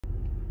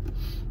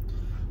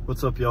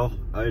What's up, y'all?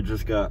 I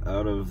just got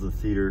out of the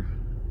theater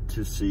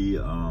to see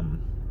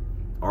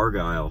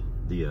Argylle,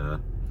 the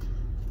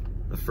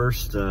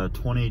first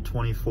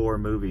 2024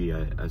 movie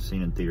I've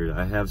seen in theaters.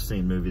 I have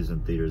seen movies in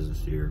theaters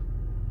this year.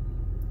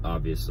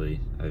 Obviously,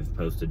 I've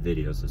posted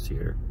videos this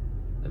year.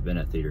 I've been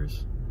at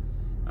theaters.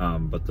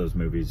 But those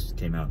movies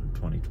came out in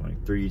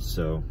 2023,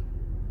 so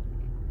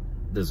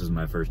this is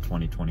my first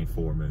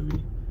 2024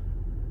 movie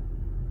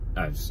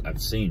I've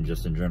seen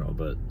just in general,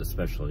 but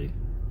especially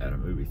at a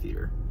movie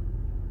theater.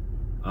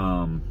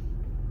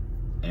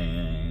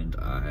 And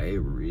I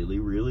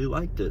really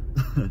liked it.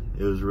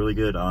 It was really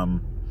good.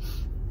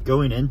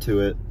 Going into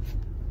it,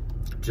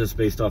 just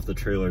based off the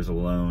trailers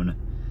alone,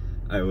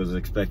 I was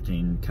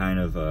expecting kind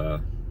of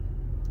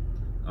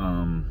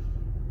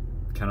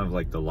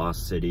like The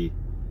Lost City.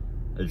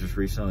 It just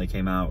recently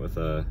came out with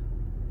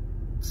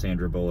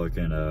Sandra Bullock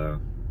and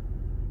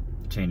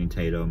Channing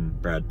Tatum,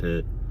 Brad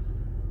Pitt.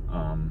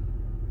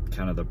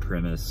 Kind of the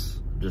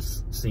premise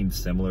just seems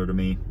similar to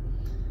me.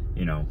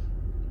 You know,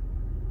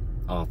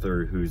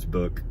 author whose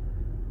book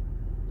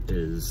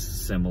is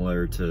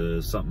similar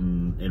to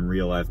something in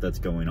real life that's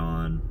going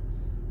on,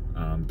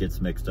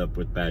 gets mixed up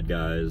with bad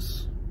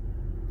guys,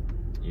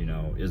 you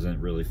know, isn't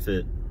really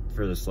fit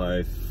for this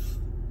life,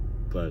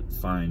 but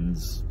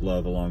finds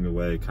love along the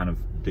way, kind of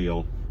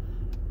deal.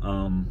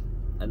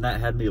 And that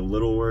had me a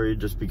little worried,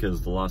 just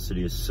because The Lost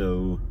City is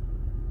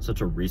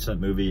such a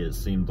recent movie. It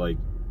seemed like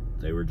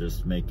they were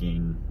just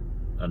making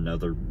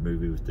another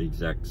movie with the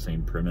exact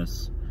same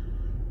premise.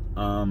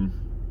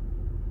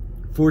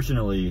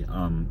 Fortunately,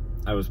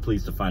 I was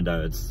pleased to find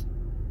out it's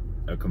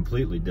a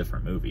completely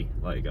different movie.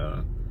 Like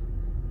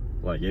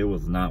it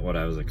was not what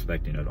I was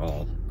expecting at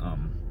all.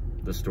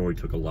 The story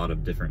took a lot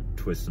of different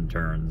twists and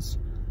turns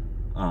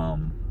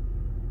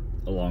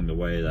along the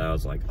way that I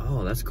was like,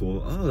 oh, that's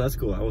cool. Oh, that's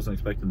cool. I wasn't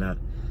expecting that.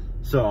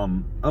 So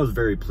I was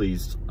very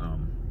pleased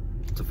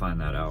to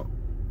find that out.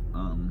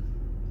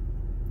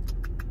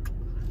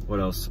 What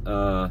else?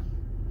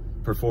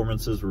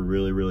 Performances were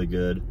really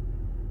good.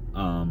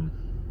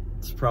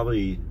 It's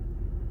probably,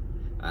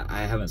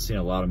 I haven't seen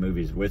a lot of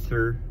movies with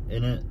her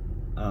in it,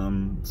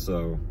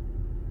 so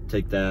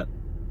take that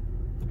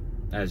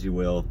as you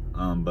will,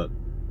 but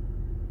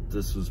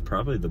this was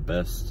probably the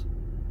best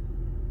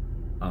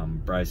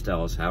Bryce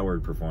Dallas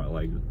Howard performance.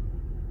 Like,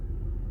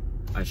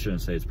 I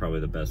shouldn't say it's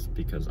probably the best,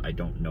 because I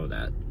don't know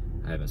that.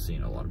 I haven't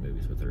seen a lot of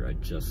movies with her. I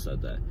just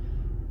said that.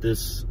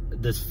 This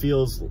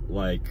feels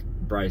like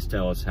Bryce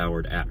Dallas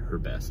Howard at her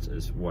best,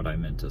 is what I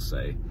meant to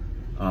say.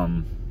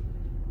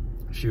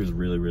 She was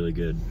really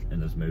good in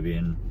this movie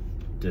and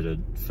did a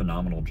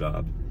phenomenal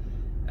job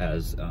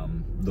as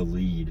the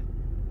lead,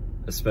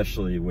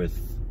 especially with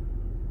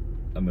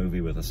a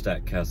movie with a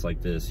stacked cast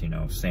like this. You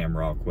know, Sam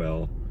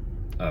Rockwell,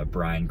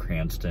 Bryan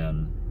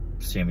Cranston,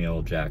 Samuel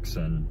L.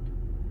 Jackson,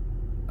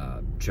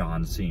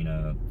 John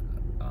Cena,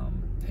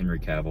 Henry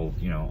Cavill,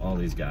 you know, all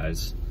these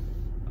guys.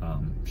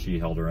 She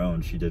held her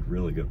own. She did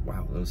really good.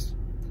 Wow, those,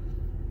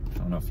 I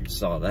don't know if you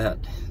saw that.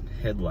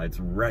 Headlights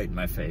right in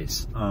my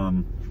face.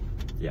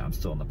 Yeah, I'm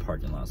still in the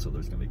parking lot, so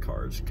there's gonna be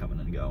cars coming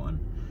and going.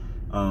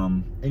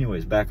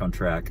 Anyways, back on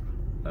track.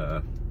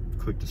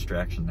 Quick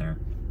distraction there.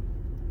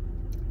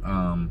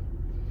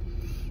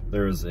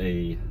 There was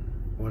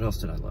what else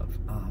did I love?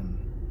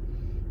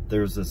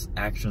 There was this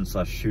action /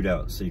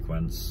 shootout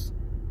sequence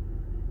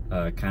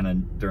kind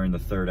of during the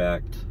third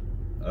act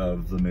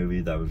of the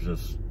movie that was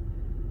just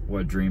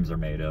what dreams are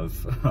made of.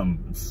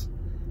 It's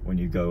when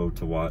you go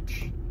to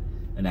watch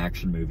an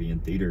action movie in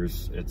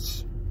theaters,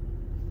 it's,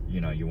 you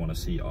know, you want to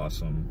see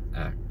awesome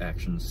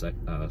action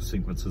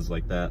sequences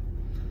like that.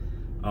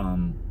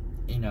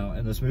 You know,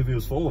 and this movie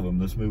was full of them.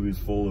 This movie was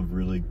full of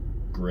really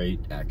great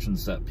action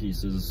set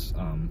pieces.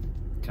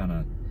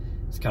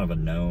 It's kind of a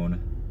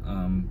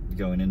known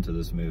going into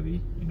this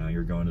movie. You know,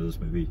 you're going to this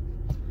movie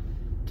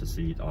to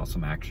see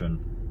awesome action.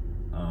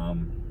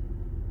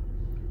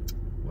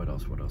 What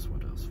else?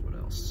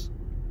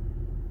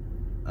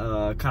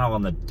 Kind of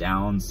on the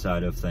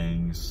downside of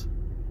things,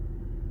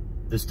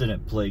 this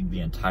didn't plague the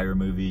entire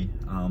movie,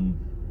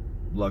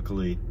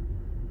 luckily,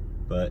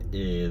 but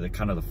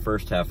the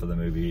first half of the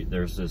movie,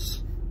 there's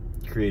this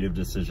creative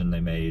decision they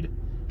made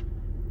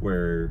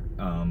where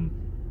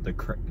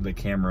the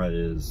camera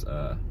is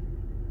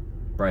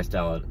Bryce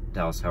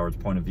Dallas Howard's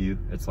point of view.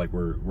 It's like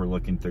we're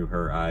looking through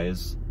her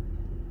eyes,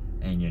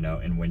 and, you know,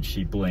 and when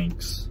she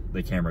blinks,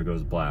 the camera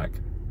goes black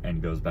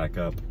and goes back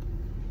up.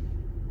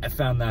 I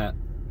found that,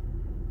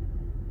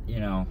 you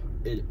know,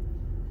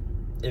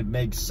 it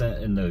makes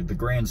sense in the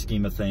grand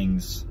scheme of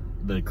things.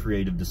 The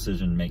creative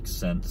decision makes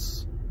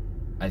sense.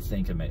 I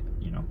think it may,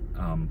 you know,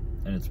 and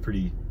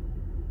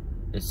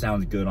it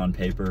sounds good on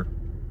paper,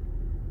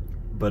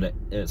 but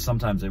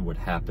sometimes it would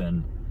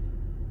happen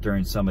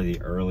during some of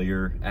the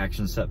earlier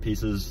action set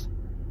pieces.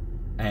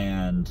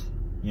 And,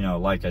 you know,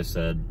 like I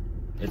said,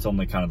 it's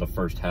only kind of the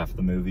first half of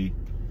the movie.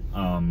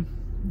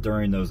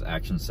 During those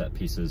action set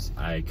pieces,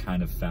 I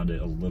kind of found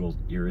it a little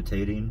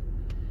irritating,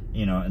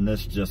 you know, and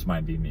this just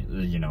might be me,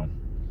 you know.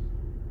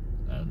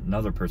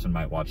 Another person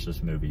might watch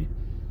this movie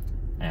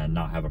and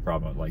not have a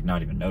problem, like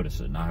not even notice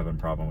it, not having a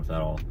problem with that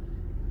at all.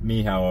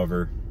 Me,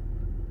 however,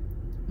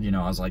 you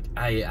know, I was like,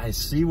 I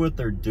see what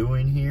they're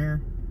doing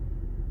here,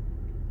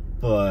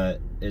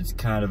 but it's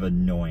kind of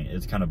annoying.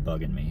 It's kind of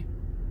bugging me.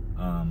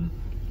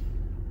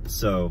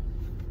 So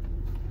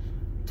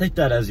take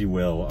that as you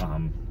will.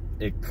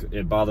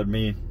 It bothered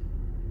me,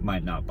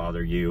 might not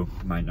bother you,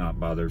 might not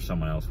bother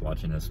someone else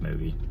watching this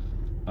movie.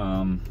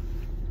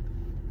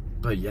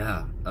 But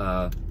yeah,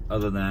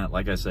 other than that,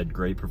 like I said,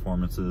 great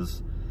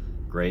performances,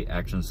 great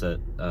action set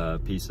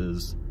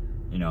pieces,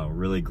 you know,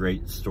 really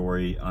great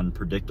story,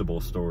 unpredictable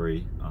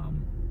story.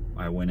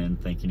 I went in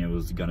thinking it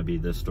was going to be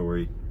this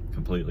story,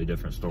 completely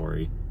different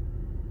story.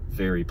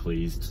 Very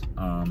pleased.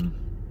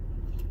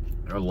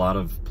 There are a lot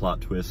of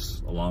plot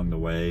twists along the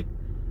way.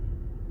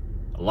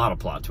 A lot of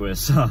plot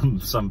twists.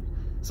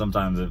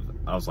 Sometimes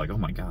I was like, oh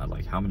my god,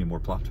 like how many more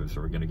plot twists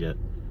are we going to get?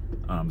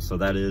 So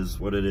that is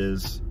what it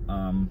is.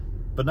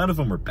 But none of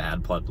them were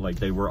bad plot. Like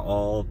they were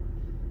all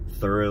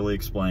thoroughly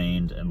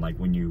explained, and like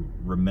when you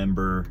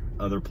remember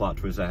other plot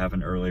twists that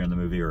happened earlier in the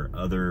movie or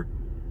other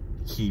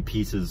key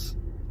pieces,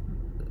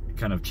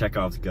 kind of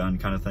Chekhov's gun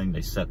kind of thing,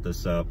 they set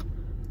this up,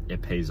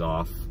 it pays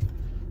off.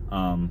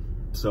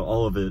 So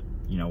all of it,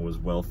 you know, was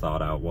well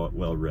thought out,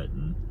 well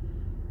written.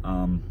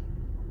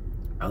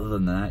 Other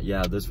than that,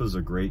 yeah, this was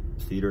a great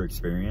theater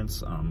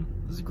experience.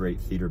 This is a great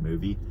theater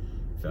movie.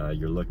 If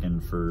you're looking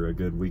for a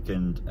good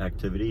weekend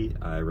activity,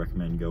 I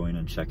recommend going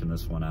and checking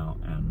this one out.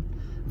 And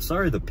I'm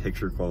sorry the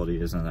picture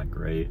quality isn't that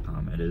great.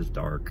 It is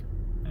dark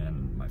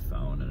and my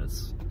phone, and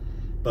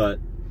but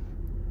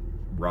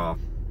raw,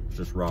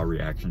 just raw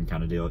reaction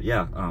kind of deal.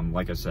 Yeah,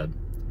 like I said,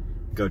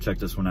 go check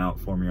this one out,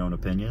 form your own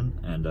opinion,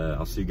 and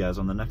I'll see you guys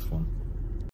on the next one.